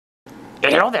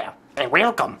Hello there, and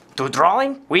welcome to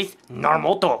Drawing with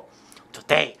Narmoto.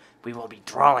 Today, we will be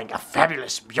drawing a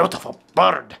fabulous, beautiful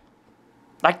bird.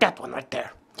 Like that one right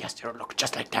there. Yes, it'll look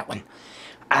just like that one.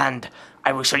 And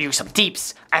I will show you some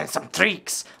tips and some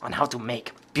tricks on how to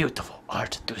make beautiful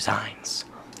art designs.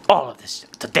 All of this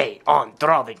today on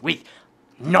Drawing with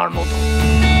Narmoto.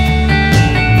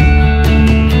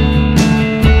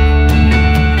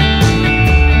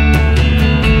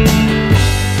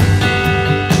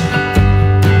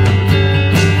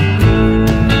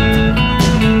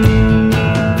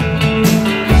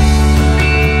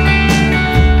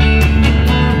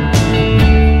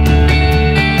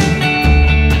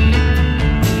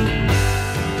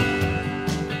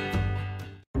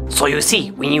 So you see,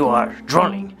 when you are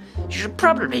drawing, you should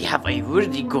probably have a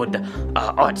really good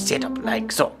art setup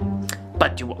like so.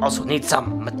 But you will also need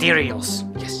some materials.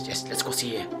 Yes, let's go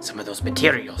see some of those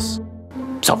materials.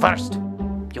 So first,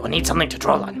 you will need something to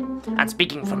draw on. And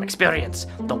speaking from experience,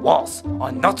 the walls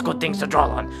are not good things to draw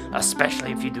on,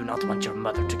 especially if you do not want your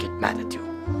mother to get mad at you.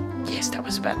 Yes, that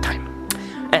was a bad time.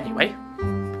 Anyway,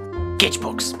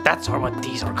 sketchbooks, that's what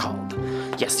these are called.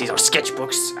 Yes, these are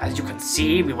sketchbooks. As you can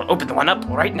see, we will open one up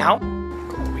right now.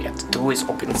 All we have to do is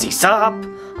open this up.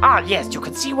 Ah, yes, you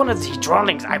can see one of the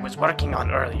drawings I was working on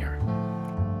earlier.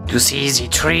 You see the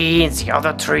tree, the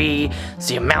other tree,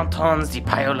 the mountains, the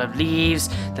pile of leaves,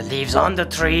 the leaves on the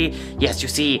tree. Yes, you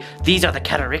see, these are the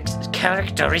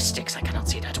characteristics, I cannot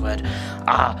say that word,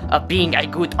 of being a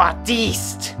good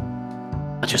artist.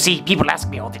 But you see, people ask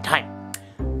me all the time,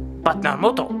 but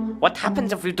Narmoto, what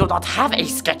happens if you do not have a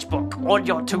sketchbook or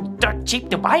you're too dirt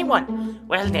cheap to buy one?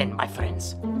 Well then, my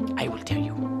friends, I will tell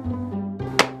you.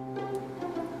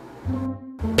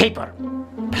 Paper.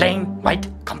 Plain white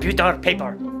computer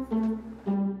paper.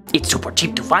 It's super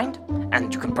cheap to find,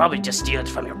 and you can probably just steal it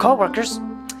from your coworkers.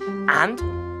 And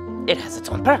it has its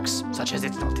own perks, such as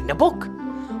it's not in the book,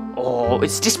 or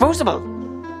it's disposable.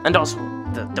 And also,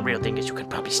 the real thing is you can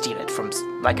probably steal it from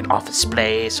like an office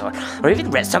place or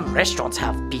even some restaurants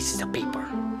have pieces of paper.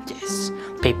 Yes,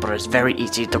 paper is very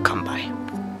easy to come by.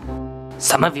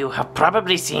 Some of you have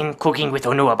probably seen Cooking with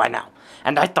Onua by now,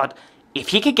 and I thought if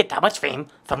he could get that much fame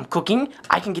from cooking,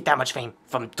 I can get that much fame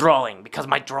from drawing because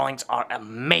my drawings are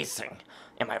amazing.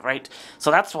 Am I right? So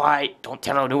that's why, don't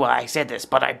tell Onua I said this,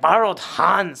 but I borrowed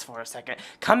Hans for a second.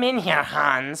 Come in here,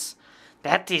 Hans.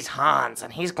 That is Hans,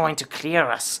 and he's going to clear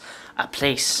us a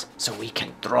place so we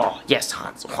can draw. Yes,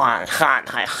 Hans. Han.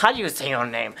 How do you say your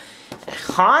name?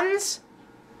 Hans?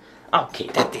 Okay,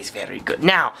 that is very good.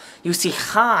 Now, you see,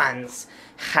 Hans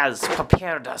has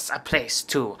prepared us a place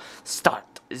to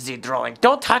start the drawing.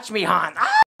 Don't touch me, Hans!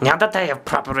 Ah! Now that I have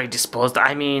properly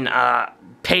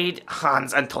paid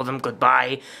Hans and told him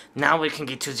goodbye, now we can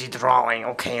get to the drawing.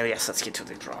 Okay, yes, let's get to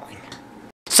the drawing.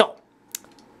 So,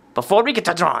 before we get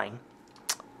to drawing,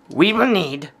 we will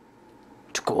need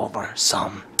to go over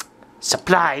some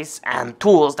supplies and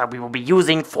tools that we will be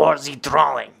using for the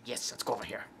drawing. Yes, let's go over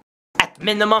here. At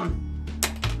minimum,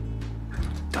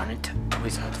 darn it,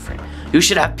 always out of frame. You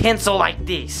should have pencil like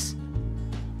this.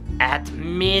 At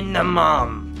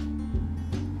minimum.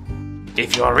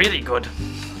 If you are really good,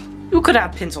 you could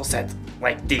have pencil set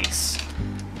like this.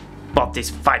 Bought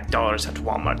these $5 at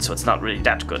Walmart, so it's not really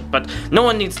that good. But no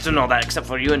one needs to know that except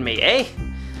for you and me, eh?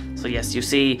 So yes, you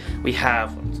see, we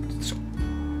have, so,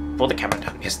 pull the camera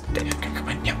down, yes, there, okay, come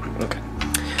on, yeah, okay.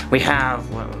 We have,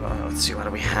 well, let's see, what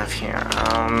do we have here?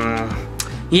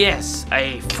 Yes,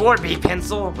 a 4B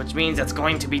pencil, which means it's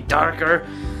going to be darker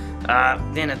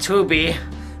than a 2B.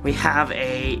 We have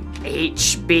a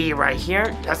HB right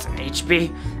here, that's an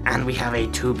HB, and we have a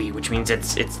 2B, which means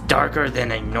it's darker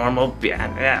than a normal B. Do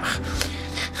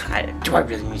I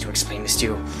really need to explain this to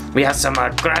you? We have some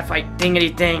graphite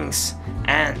thingy things.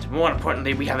 And more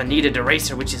importantly, we have a kneaded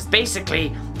eraser, which is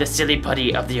basically the silly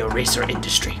putty of the eraser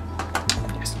industry.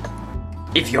 Yes.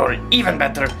 If you're even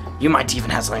better, you might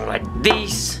even have something like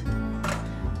these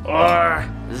or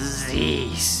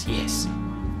these. Yes.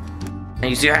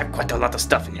 And you see, I have quite a lot of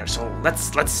stuff in here, so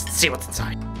let's see what's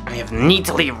inside. I have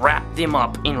neatly wrapped them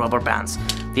up in rubber bands.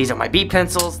 These are my B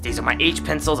pencils, these are my H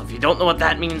pencils. If you don't know what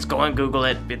that means, go and Google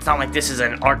it. It's not like this is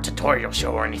an art tutorial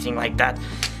show or anything like that.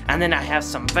 And then I have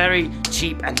some very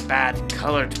cheap and bad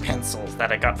colored pencils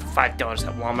that I got for $5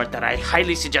 at Walmart that I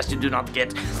highly suggest you do not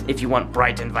get if you want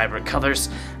bright and vibrant colors.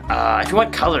 If you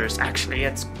want colors, actually,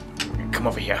 come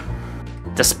over here.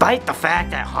 Despite the fact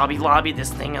that Hobby Lobby,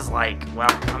 this thing is like, well,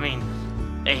 I mean,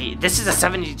 this is a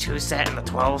 72 set and the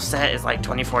 12 set is like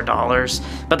 $24.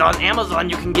 But on Amazon,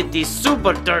 you can get these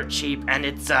super dirt cheap, and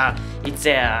it's a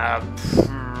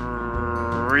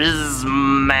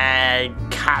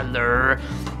Prismacolor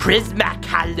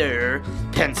Prismacolor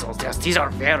pencils. Yes, these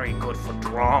are very good for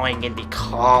drawing in the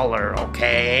color,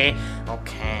 okay?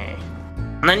 Okay.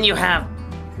 And then you have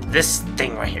this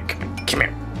thing right here. Come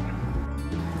here.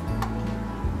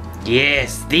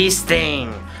 Yes, this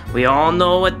thing. We all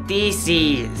know what this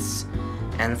is.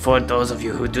 And for those of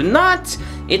you who do not,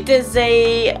 it is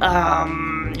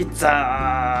it's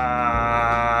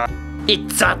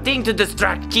a thing to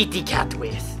distract kitty cat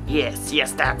with. Yes,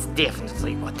 that's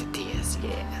definitely what it is,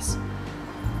 yes.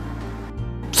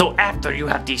 So after you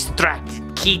have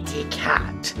distracted kitty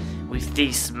cat with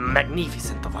this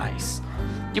magnificent device,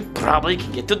 you probably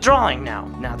can get to drawing now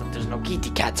that there's no kitty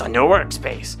cats on your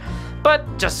workspace. But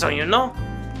just so you know,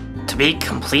 to be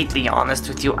completely honest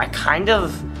with you, I kind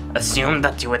of assumed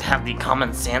that you would have the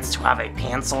common sense to have a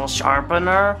pencil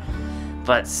sharpener.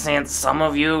 But since some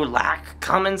of you lack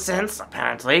common sense,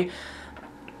 apparently,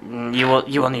 you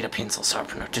will need a pencil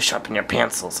sharpener to sharpen your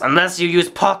pencils. Unless you use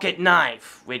pocket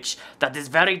knife, which that is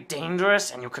very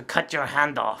dangerous and you could cut your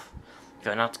hand off if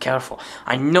you're not careful.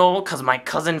 I know, because my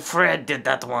cousin Fred did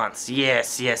that once.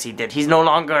 Yes, he did. He's no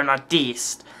longer an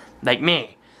artiste, like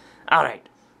me. Alright,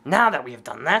 now that we have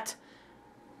done that,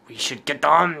 we should get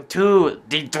on to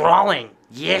the drawing.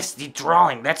 Yes, the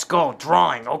drawing. Let's go,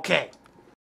 drawing, okay.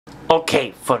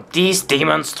 Okay, for this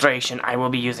demonstration, I will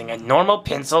be using a normal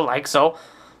pencil like so.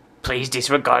 Please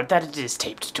disregard that it is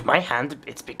taped to my hand.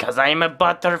 It's because I am a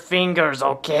butterfingers,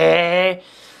 okay?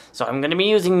 So I'm going to be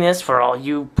using this for all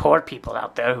you poor people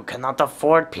out there who cannot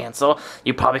afford pencil.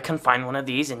 You probably can find one of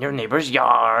these in your neighbor's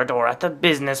yard or at the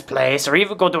business place or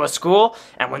even go to a school,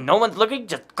 and when no one's looking,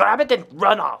 just grab it and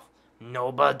run off.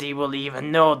 Nobody will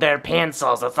even know they're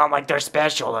pencils. It's not like they're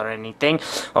special or anything.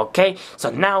 Okay, so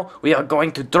now we are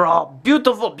going to draw a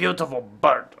beautiful, beautiful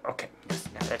bird. Okay,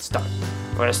 now let's start.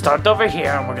 We're going to start over here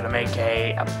and we're going to make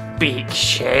a beak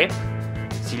shape.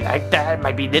 See, like that. It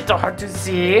might be a little hard to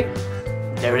see.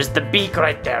 There is the beak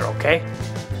right there, okay?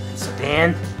 And so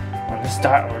then, we're going to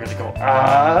start. We're going to go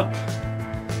up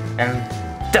and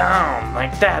down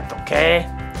like that, okay?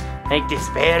 Make this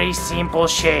very simple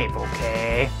shape,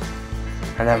 okay?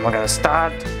 And then we're gonna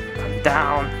start and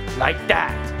down like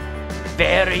that.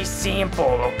 Very simple,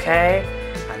 okay?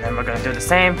 And then we're gonna do the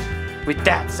same with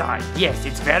that side. Yes,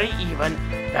 it's very even,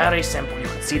 very simple. You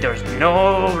can see there's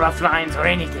no rough lines or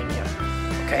anything here,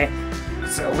 okay?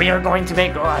 So we are going to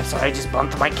make, oh, I'm sorry, I just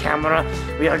bumped my camera.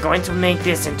 We are going to make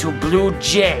this into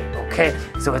Bluejay, okay?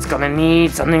 So it's gonna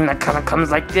need something that kind of comes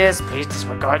like this. Please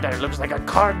disregard that it looks like a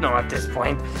cardinal at this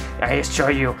point. I assure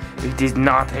you, it is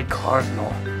not a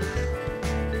cardinal.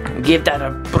 Give that a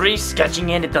brief sketching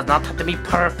in. It does not have to be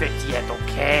perfect yet,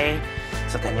 okay?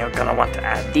 So then you're gonna want to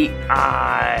add the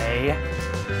eye.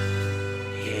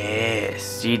 Yes,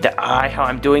 see the eye, how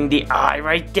I'm doing the eye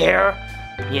right there?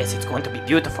 Yes, it's going to be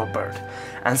beautiful bird.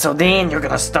 And so then you're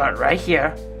gonna start right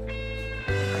here.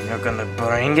 And you're gonna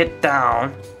bring it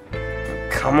down.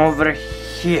 Come over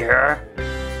here.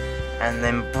 And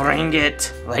then bring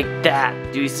it like that.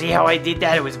 Do you see how I did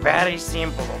that? It was very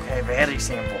simple, okay? Very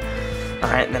simple.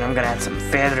 Alright, then I'm gonna add some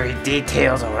feathery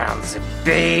details around the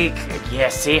beak. Yeah,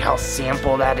 see how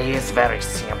simple that is? Very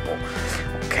simple.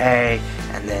 Okay,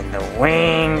 and then the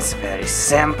wings, very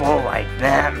simple, like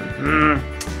that. And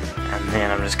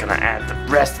then I'm just gonna add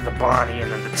the rest of the body,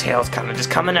 and then the tail's kind of just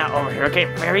coming out over here. Okay,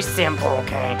 very simple,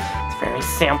 okay? It's very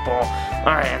simple.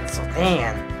 Alright, and so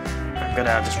then I'm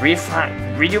gonna just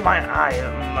redo my eye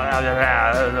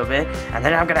a little bit, and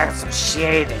then I'm gonna add some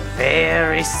shading.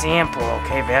 Very simple,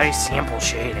 okay? Very simple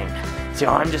shading. So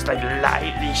I'm just like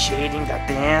lightly shading that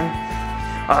in.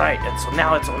 Alright, and so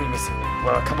now it's only missing,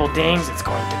 well, a couple things. It's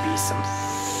going to be some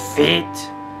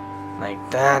feet, like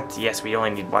that. Yes, we only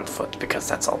need 1 foot because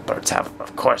that's all birds have,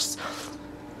 of course.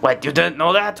 What, you didn't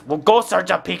know that? Well, go search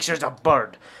up pictures of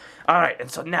bird. Alright, and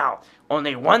so now,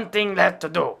 only one thing left to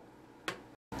do.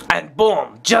 And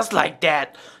boom, just like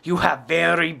that, you have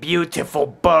very beautiful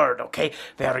bird, okay?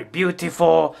 Very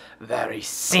beautiful, very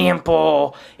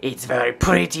simple. It's very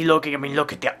pretty looking. I mean,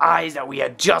 look at the eyes that we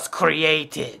had just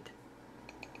created.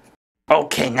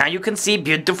 Okay, now you can see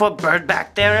beautiful bird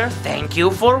back there. Thank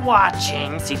you for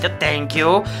watching. See the thank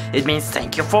you? It means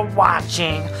thank you for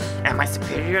watching. And my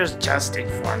superiors just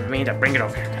informed me to bring it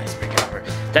over here, guys. Bring it over.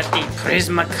 That the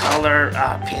Prismacolor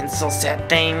pencil set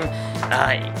thing,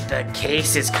 the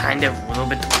case is kind of a little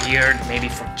bit weird, maybe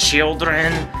for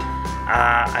children.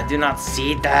 I do not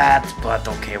see that, but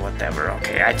okay, whatever.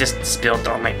 Okay, I just spilled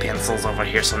all my pencils over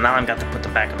here, so now I've got to put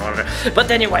them back in order.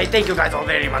 But anyway, thank you guys all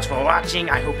very much for watching.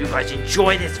 I hope you guys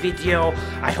enjoy this video.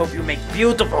 I hope you make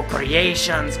beautiful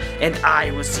creations, and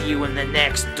I will see you in the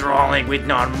next drawing with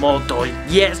Narmoto.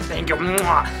 Yes, thank you,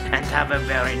 and have a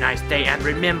very nice day. And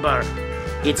remember,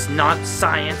 it's not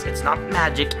science, it's not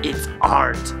magic, it's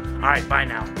art. Alright, bye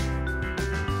now.